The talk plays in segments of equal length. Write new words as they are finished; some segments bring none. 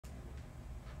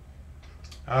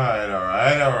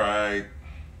Alright.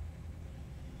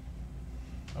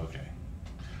 Okay.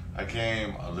 I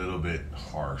came a little bit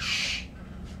harsh.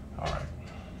 Alright.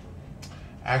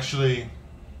 Actually,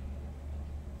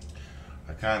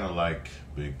 I kind of like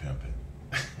Big Pimpin'.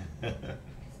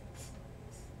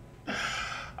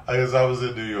 Because I was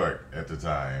in New York at the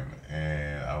time,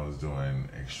 and I was doing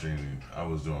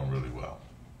really well.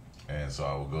 And so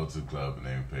I would go to the club and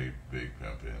they would play Big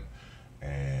Pimpin'.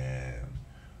 And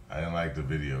I didn't like the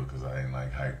video because I didn't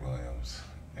like Hype Williams.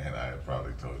 And I had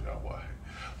probably told y'all why.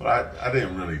 But I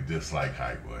didn't really dislike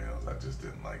Hype Williams. I just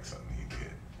didn't like something he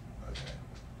did. Okay.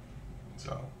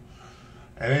 So,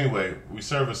 and anyway, we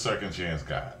serve a second chance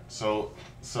God. So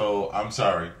I'm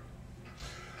sorry.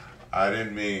 I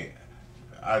didn't mean,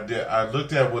 I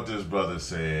looked at what this brother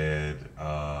said,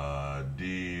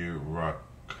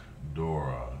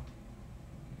 D-Rock-Doro.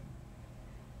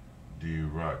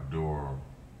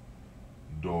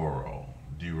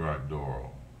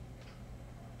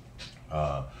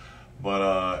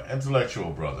 But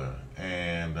intellectual brother.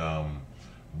 And,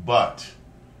 but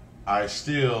I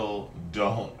still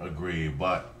don't agree.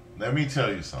 But let me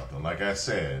tell you something. Like I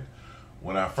said,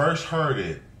 when I first heard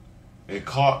it, it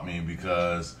caught me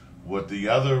because what the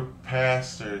other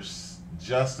pastor,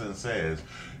 Justin, says,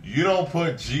 you don't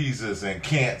put Jesus and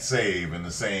can't save in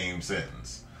the same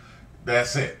sentence.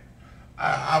 That's it.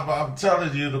 I'm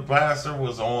telling you, the pastor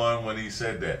was on when he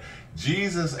said that.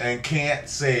 Jesus and can't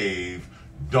save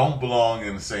don't belong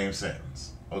in the same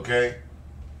sentence. Okay?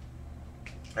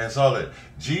 That's all it.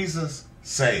 Jesus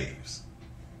saves.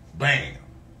 Bam.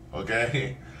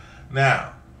 Okay?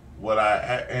 Now,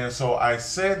 so I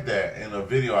said that in a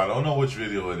video. I don't know which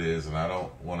video it is, and I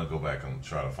don't want to go back and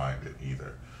try to find it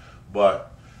either.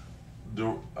 But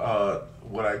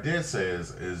what I did say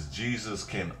is Jesus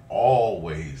can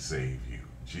always save you.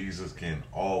 Jesus can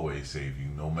always save you,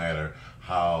 no matter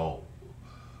how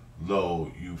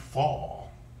low you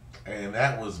fall. And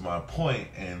that was my point.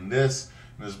 And this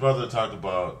brother talked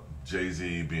about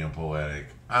Jay-Z being poetic.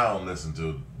 I don't listen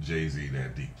to Jay-Z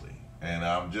that deeply. And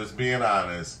I'm just being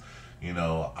honest. You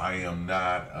know, I am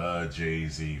not a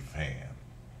Jay-Z fan.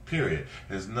 Period.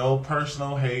 There's no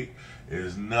personal hate.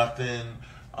 There's nothing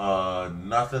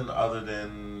other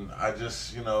than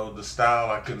the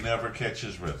style. I could never catch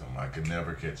his rhythm. I could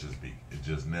never catch his beat. It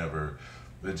just never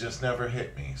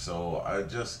hit me. So I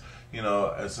just,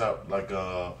 it's up like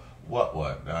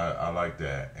what. I like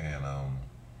that, and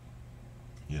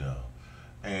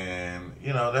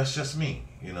that's just me,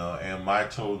 and my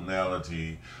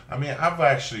tonality. I mean, I've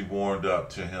actually warmed up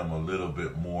to him a little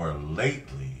bit more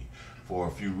lately for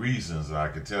a few reasons. I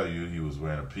could tell you he was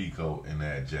wearing a peacoat in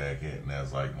that jacket, and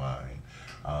that's like mine.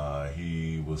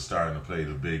 He was starting to play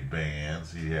the big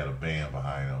bands. He had a band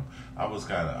behind him. I was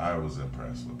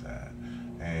impressed with that.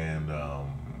 And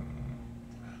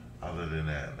other than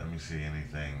that, let me see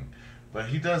anything. But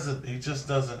he just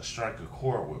doesn't strike a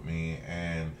chord with me,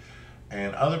 and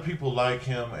other people like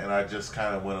him, and I just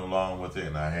kind of went along with it,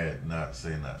 and I had not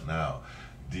say nothing. Now,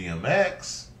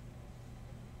 DMX,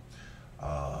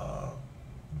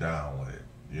 down with it.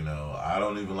 I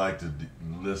don't even like to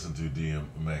listen to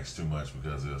DMX too much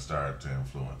because it'll start to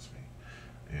influence me.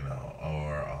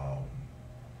 Or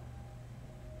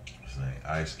what's his name?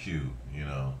 Ice Cube.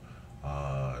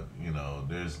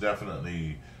 There's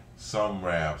definitely some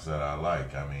raps that I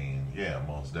like. I mean, yeah,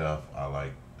 Mos Def, I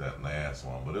like that last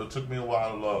one, but it took me a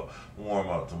while to warm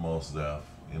up to Mos Def,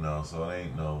 so it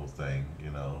ain't no thing,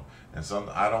 and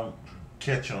I don't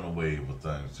catch on the wave with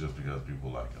things just because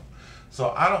people like them.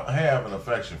 So I don't have an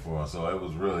affection for him, so it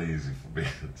was really easy for me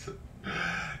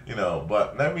to,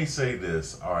 but let me say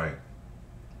this, all right.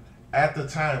 At the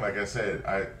time, like I said,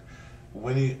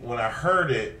 when I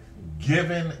heard it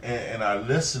given and I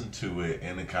listened to it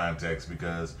in the context,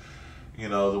 because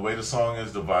the way the song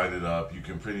is divided up, you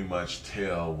can pretty much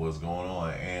tell what's going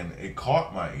on, and it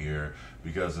caught my ear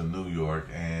because of New York,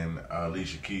 and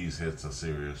Alicia Keys hits a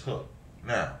serious hook.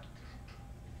 Now,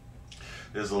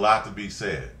 there's a lot to be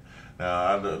said. Now,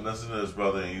 I listened to this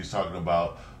brother, and he was talking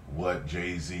about what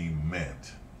Jay-Z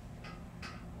meant.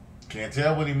 Can't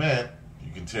tell what he meant.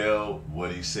 You can tell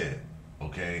what he said.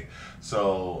 Okay?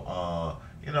 So,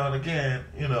 and again,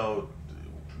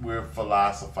 we're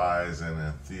philosophizing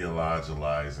and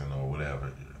theologizing or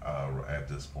whatever at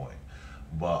this point.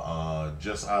 But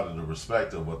just out of the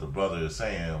respect of what the brother is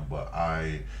saying, but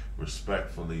I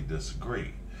respectfully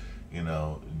disagree.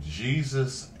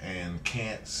 Jesus and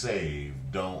can't save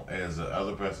don't, as the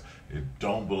other person, it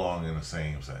don't belong in the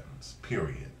same sentence.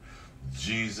 Period.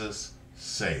 Jesus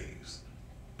saves.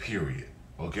 Period.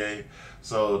 Okay,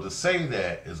 so to say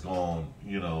that is going,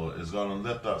 is going to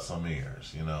lift up some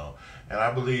ears, and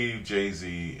I believe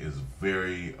Jay-Z is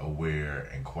very aware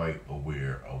and quite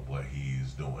aware of what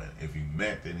he's doing. If he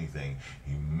meant anything,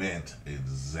 he meant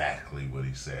exactly what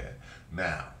he said.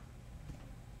 Now,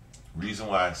 reason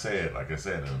why I said, like I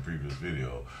said in the previous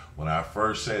video, when I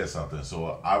first said something,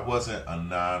 so I wasn't a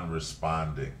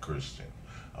non-respondent Christian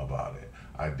about it.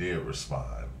 I did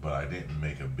respond, but I didn't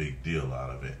make a big deal out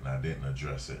of it, and I didn't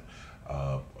address it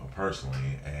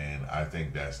personally. And I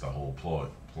think that's the whole ploy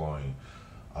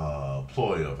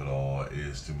of it all,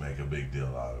 is to make a big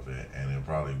deal out of it, and it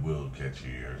probably will catch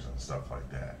your ears and stuff like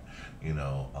that.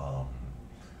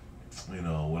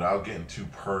 Without getting too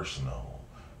personal,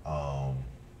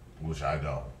 which I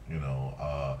don't.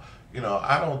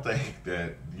 I don't think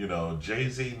that,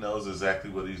 Jay-Z knows exactly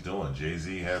what he's doing.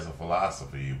 Jay-Z has a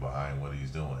philosophy behind what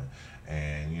he's doing.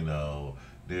 And,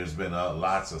 there's been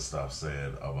lots of stuff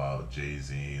said about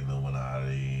Jay-Z,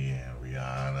 Illuminati, and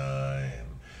Rihanna,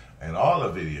 and all the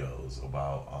videos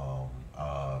about,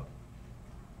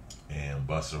 and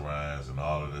Busta Rhymes and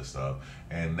all of this stuff.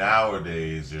 And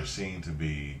nowadays, there seems to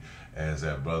be, as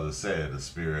that brother said, the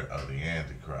spirit of the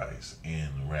Antichrist in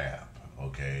rap.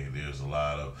 Okay, there's a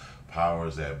lot of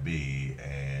powers that be,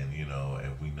 and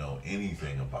if we know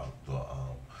anything about the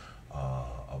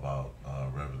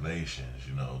Revelations,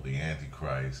 the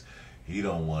Antichrist, he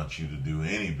don't want you to do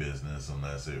any business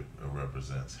unless it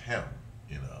represents him,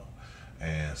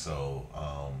 and so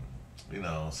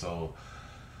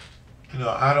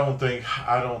I don't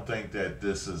think that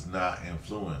this is not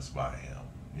influenced by him,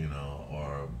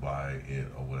 or by it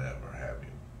or whatever have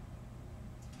you.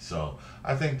 So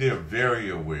I think they're very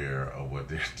aware of what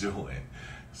they're doing.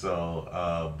 So,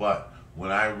 but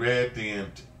when I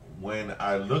when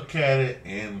I look at it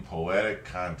in poetic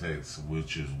context,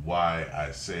 which is why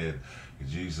I said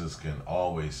Jesus can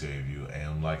always save you,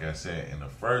 and like I said in the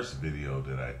first video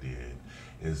that I did,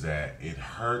 is that it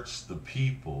hurts the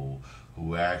people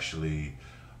who actually,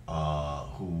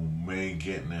 who may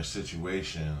get in their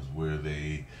situations where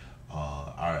they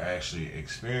are actually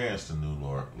experienced a new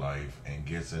life, and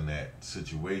gets in that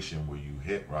situation where you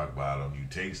hit rock bottom, you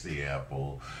taste the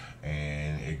apple,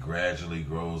 and it gradually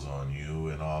grows on you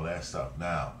and all that stuff.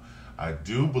 Now, I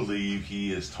do believe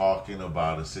he is talking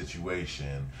about a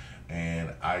situation,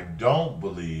 and I don't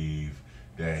believe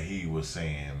that he was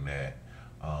saying that,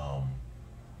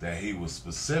 that he was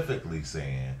specifically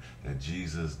saying that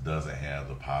Jesus doesn't have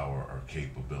the power or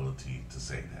capability to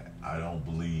say that. I don't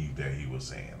believe that he was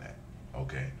saying that.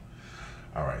 Okay?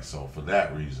 All right, so for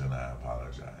that reason, I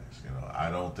apologize. I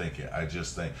don't think it. I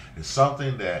just think it's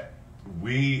something that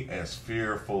we as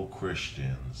fearful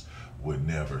Christians would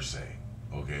never say.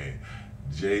 Okay?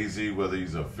 Jay-Z, whether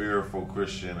he's a fearful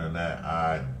Christian or not,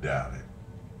 I doubt it.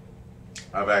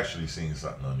 I've actually seen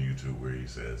something on YouTube where he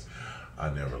says, I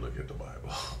never look at the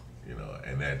Bible,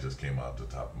 and that just came out the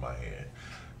top of my head.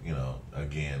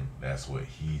 Again, that's what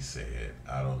he said.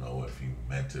 I don't know if he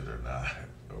meant it or not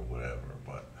or whatever,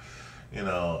 but,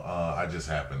 I just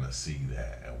happened to see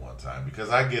that at one time, because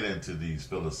I get into these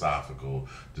philosophical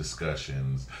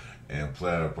discussions and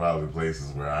probably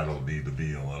places where I don't need to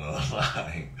be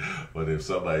online. But if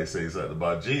somebody says something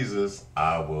about Jesus,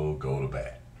 I will go to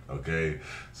bat. Okay,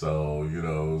 so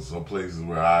some places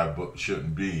where I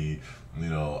shouldn't be,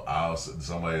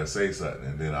 somebody will say something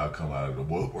and then I'll come out of the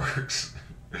woodworks.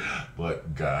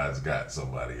 But God's got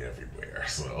somebody everywhere.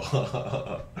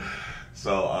 So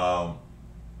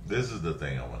this is the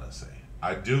thing I want to say.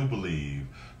 I do believe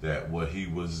that what he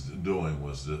was doing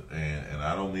was, and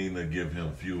I don't mean to give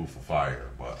him fuel for fire,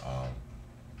 but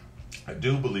I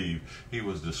do believe he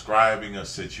was describing a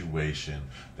situation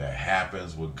that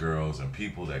happens with girls and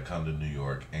people that come to New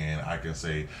York, and I can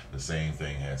say the same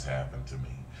thing has happened to me.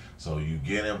 So you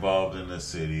get involved in the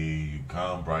city, you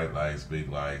come bright lights,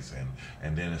 big lights,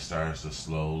 and then it starts to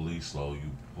slowly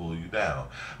pull you down.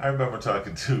 I remember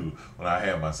talking to, when I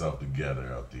had myself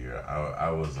together up there,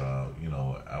 I was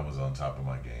on top of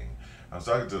my game. I was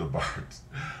talking to the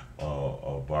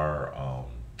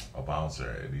a bouncer,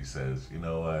 and he says, you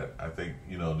know what, I think,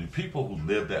 the people who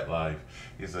live that life,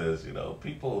 he says,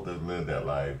 people that live that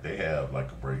life, they have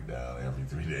like a breakdown every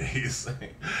 3 days,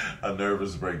 a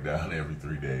nervous breakdown every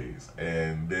 3 days,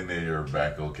 and then they are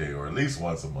back okay, or at least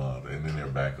once a month, and then they're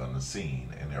back on the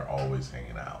scene, and they're always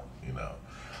hanging out,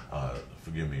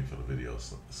 forgive me for the video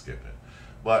skipping,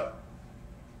 but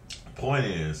the point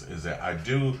is that I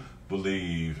do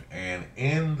believe, and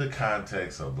in the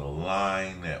context of the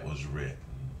line that was written,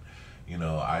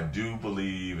 I do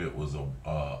believe it was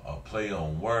a play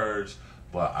on words,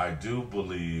 but I do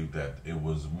believe that it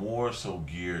was more so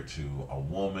geared to a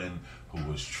woman who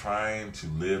was trying to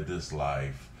live this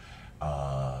life,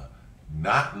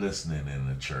 not listening in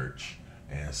the church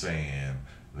and saying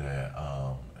that,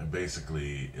 and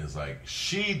basically is like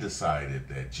she decided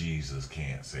that Jesus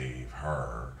can't save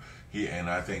her. And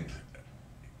I think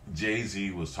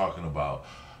Jay-Z was talking about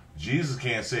Jesus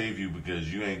can't save you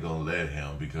because you ain't gonna let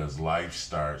him, because life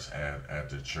starts at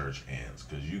the church ends,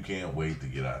 because you can't wait to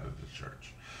get out of the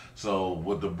church. So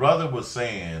what the brother was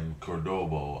saying,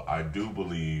 Cordobo, I do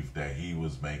believe that he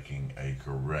was making a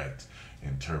correct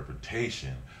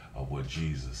interpretation of what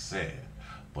Jesus said,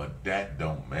 but that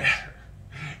don't matter.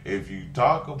 If you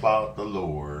talk about the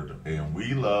Lord and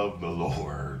we love the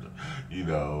Lord,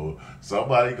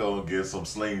 somebody gonna get some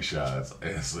slingshots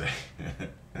and say,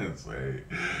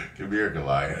 come here,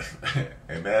 Goliath.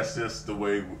 And that's just the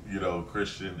way,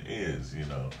 Christian is,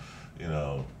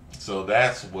 So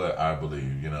that's what I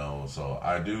believe, So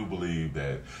I do believe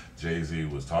that Jay-Z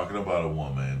was talking about a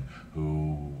woman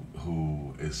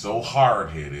who is so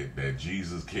hard-headed that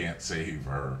Jesus can't save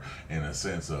her, in a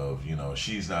sense of,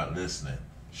 she's not listening.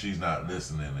 She's not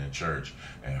listening in church,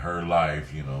 and her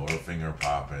life, her finger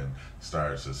popping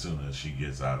starts as soon as she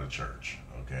gets out of church,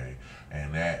 okay?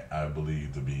 And that I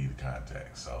believe to be the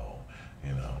context. So,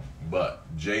 but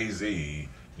Jay-Z,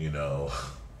 you're gonna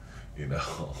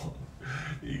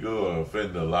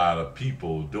offend a lot of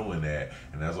people doing that,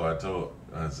 and that's why I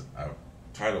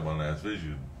titled my last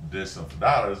video "Dissing for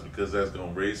Dollars," because that's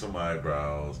gonna raise some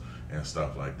eyebrows and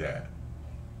stuff like that,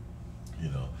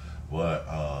 But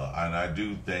and I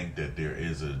do think that there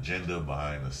is an agenda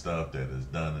behind the stuff that is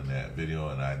done in that video,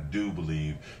 and I do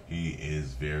believe he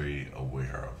is very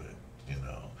aware of it,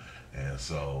 And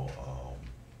so,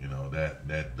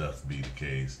 that does be the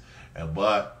case.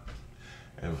 But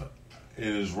if it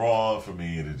is wrong for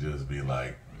me to just be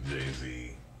like,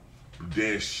 Jay-Z,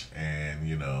 dish, and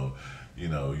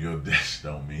your dish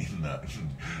don't mean nothing,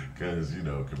 because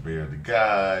compared to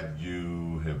God,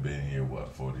 you have been here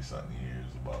 40-something years,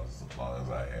 about as long as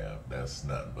I have. That's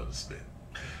nothing but a spit.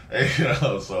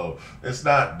 And, so it's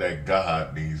not that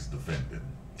God needs defending,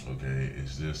 okay?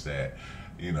 It's just that,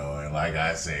 and like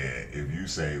I said, if you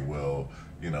say, well,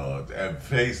 at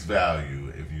face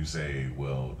value, if you say,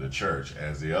 well, the church,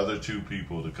 as the other two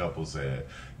people, the couple said,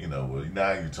 well,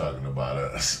 now you're talking about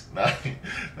us. Now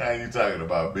you're talking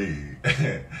about me.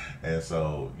 And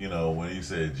so, when he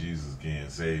said Jesus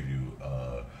can't save you,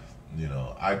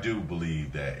 I do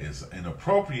believe that it's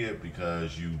inappropriate,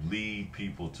 because you lead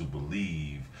people to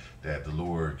believe that the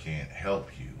Lord can't help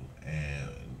you, and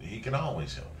he can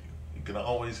always help you. He can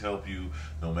always help you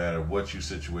no matter what your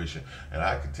situation. And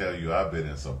I can tell you, I've been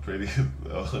in some pretty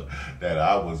that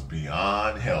I was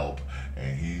beyond help,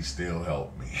 and he still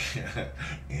helped me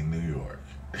in New York.